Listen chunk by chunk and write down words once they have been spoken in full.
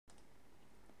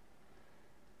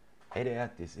Hey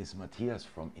there, this is Matthias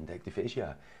from Interactive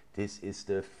Asia. This is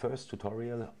the first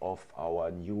tutorial of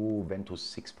our new Ventuz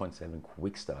 6.7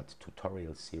 Quick Start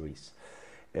tutorial series.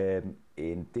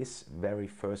 In this very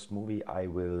first movie I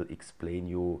will explain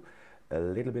you a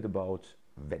little bit about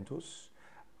Ventuz.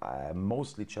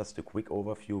 Mostly just a quick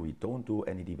overview. We don't do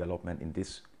any development in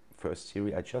this first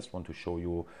series. I just want to show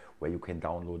you where you can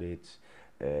download it,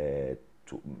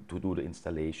 to do the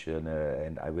installation,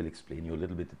 and I will explain you a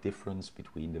little bit the difference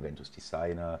between the Ventuz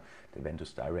Designer, the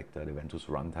Ventuz Director, the Ventuz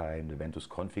Runtime, the Ventuz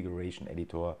Configuration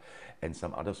Editor, and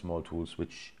some other small tools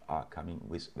which are coming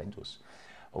with Ventuz.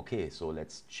 Okay, so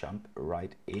let's jump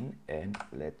right in and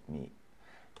let me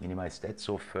minimize that.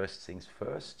 So first things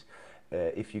first,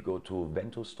 if you go to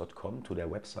ventuz.com, to their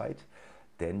website,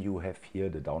 then you have here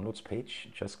the downloads page.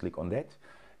 Just click on that.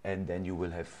 And then you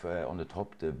will have on the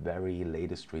top the very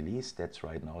latest release. That's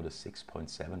right now the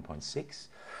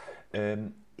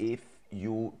 6.7.6. If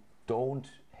you don't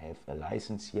have a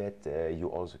license yet, you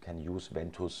also can use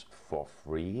Ventuz for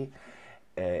free,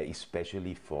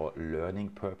 especially for learning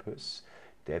purpose.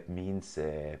 That means,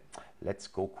 let's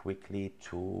go quickly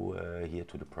to here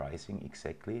to the pricing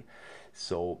exactly.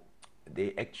 So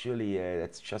they actually,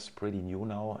 that's just pretty new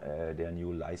now, their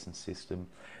new license system.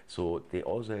 So they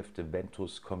also have the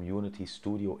Ventuz Community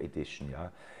Studio Edition, yeah.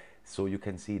 So you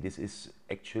can see this is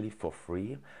actually for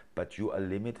free, but you are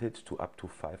limited to up to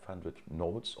 500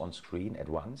 nodes on screen at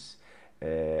once,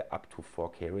 up to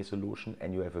 4K resolution,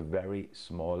 and you have a very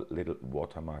small little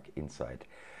watermark inside.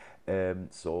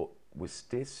 So with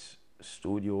this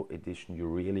Studio Edition, you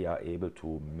really are able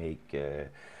to make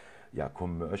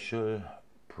commercial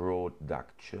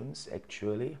productions.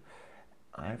 Actually,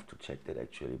 I have to check that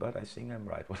actually, but I think I'm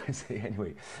right what I say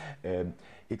anyway.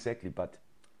 Exactly, but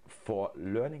for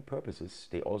learning purposes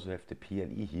they also have the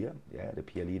PLE here. Yeah, the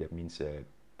PLE, that means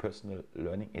Personal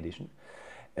Learning Edition.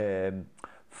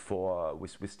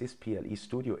 With this PLE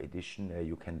Studio Edition,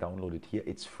 you can download it here.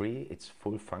 It's free, it's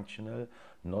full functional,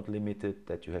 not limited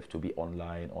that you have to be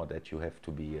online or that you have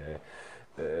to be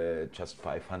just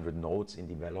 500 nodes in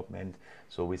development.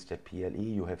 So with the PLE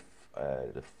you have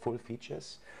the full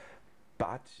features,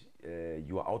 but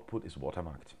your output is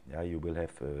watermarked. Yeah, you will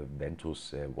have a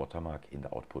Ventuz watermark in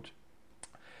the output.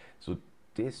 So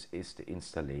this is the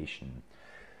installation.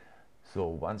 So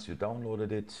once you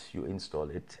downloaded it, you install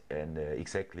it, and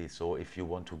exactly, so if you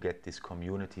want to get this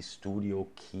Community Studio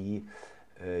key,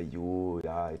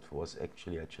 it was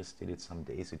actually, I just did it some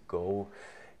days ago.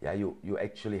 Yeah, you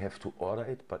actually have to order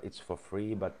it, but it's for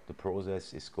free. But the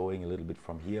process is going a little bit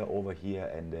from here over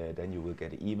here, and then you will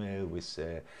get an email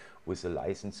with a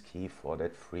license key for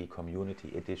that free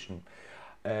Community Edition.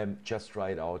 Just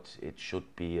try it out. It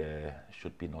should be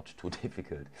not too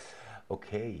difficult.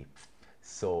 Okay.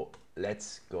 So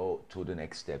let's go to the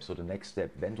next step. So the next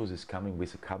step, Ventuz is coming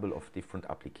with a couple of different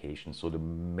applications. So the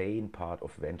main part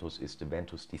of Ventuz is the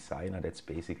Ventuz Designer. That's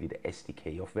basically the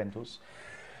SDK of Ventuz.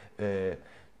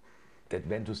 That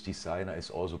Ventuz Designer is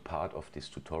also part of this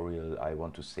tutorial. I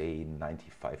want to say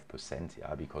 95%,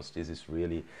 yeah, because this is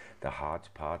really the hard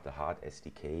part, the hard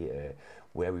SDK,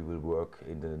 where we will work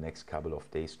in the next couple of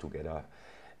days together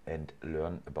and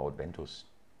learn about Ventuz.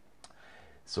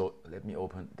 So let me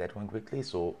open that one quickly.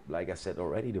 So like I said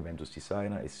already, the Ventuz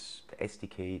Designer is the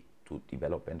SDK to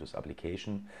develop Ventuz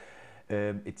application.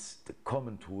 It's the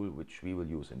common tool which we will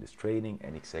use in this training,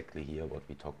 and exactly here what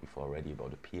we talked before already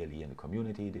about the PLE and the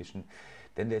Community Edition.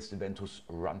 Then there's the Ventuz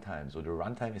Runtime. So the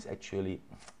Runtime is actually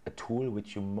a tool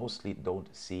which you mostly don't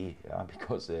see, yeah,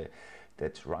 because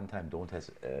that Runtime don't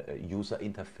has a user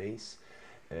interface.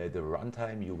 The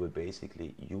Runtime you will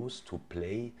basically use to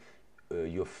play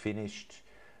your finished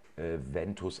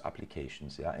Ventuz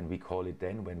applications, yeah, and we call it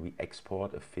then, when we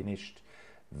export a finished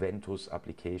Ventuz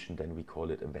application, then we call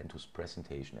it a Ventuz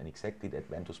presentation, and exactly that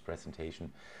Ventuz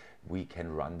presentation we can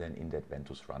run then in that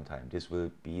Ventuz runtime. This will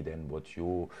be then what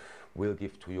you will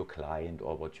give to your client,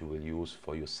 or what you will use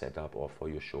for your setup or for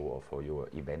your show or for your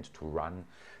event to run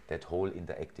that whole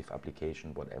interactive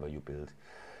application, whatever you build.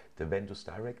 The Ventuz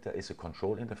Director is a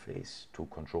control interface to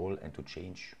control and to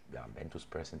change Ventuz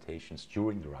presentations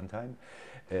during the runtime.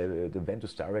 The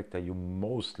Ventuz Director you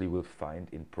mostly will find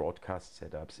in broadcast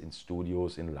setups, in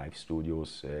studios, in live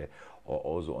studios, or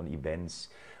also on events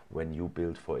when you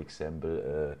build, for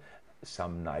example,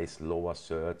 some nice lower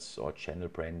thirds or channel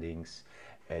brandings,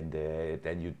 and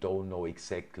then you don't know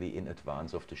exactly in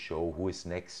advance of the show who is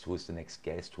next, who is the next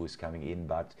guest, who is coming in,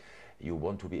 but you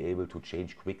want to be able to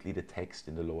change quickly the text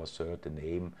in the lower third, the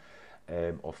name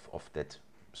of that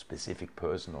specific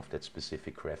person, of that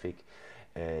specific graphic.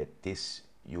 This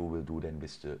you will do then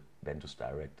with the Ventuz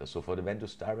Director. So for the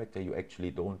Ventuz Director, you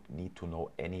actually don't need to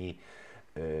know any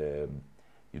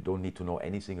you don't need to know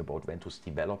anything about Ventuz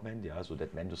development, yeah, so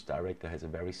that Ventuz Director has a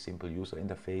very simple user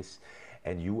interface,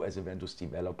 and you as a Ventuz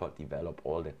developer develop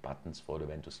all the buttons for the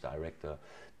Ventuz Director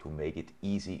to make it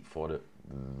easy for the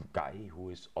guy who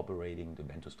is operating the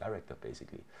Ventuz Director,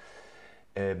 basically.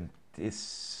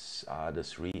 These are the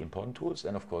three important tools,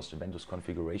 and of course the Ventuz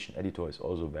configuration editor is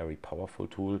also a very powerful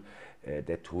tool.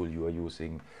 That tool you are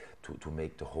using to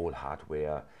make the whole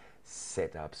hardware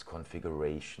setups,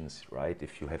 configurations, right?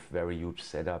 If you have very huge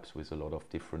setups with a lot of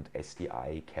different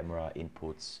SDI camera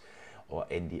inputs or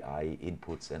NDI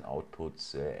inputs and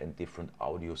outputs and different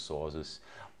audio sources,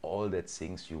 all that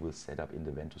things you will set up in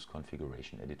the Ventuz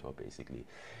configuration editor, basically.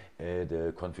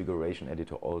 The configuration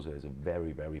editor also has a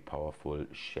very, very powerful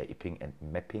shaping and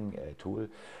mapping tool,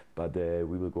 but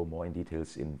we will go more in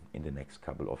details in the next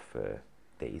couple of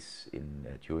days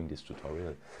during this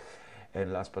tutorial.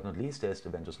 And last but not least, there's the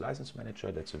Ventuz License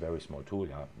Manager. That's a very small tool,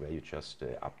 yeah, where you just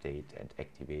update and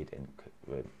activate and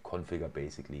configure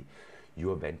basically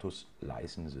your Ventuz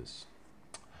licenses.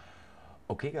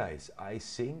 Okay guys, I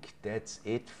think that's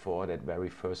it for that very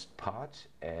first part,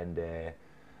 and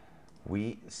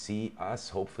we see us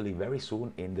hopefully very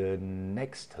soon in the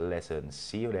next lesson.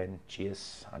 See you then.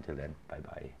 Cheers. Until then, bye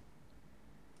bye.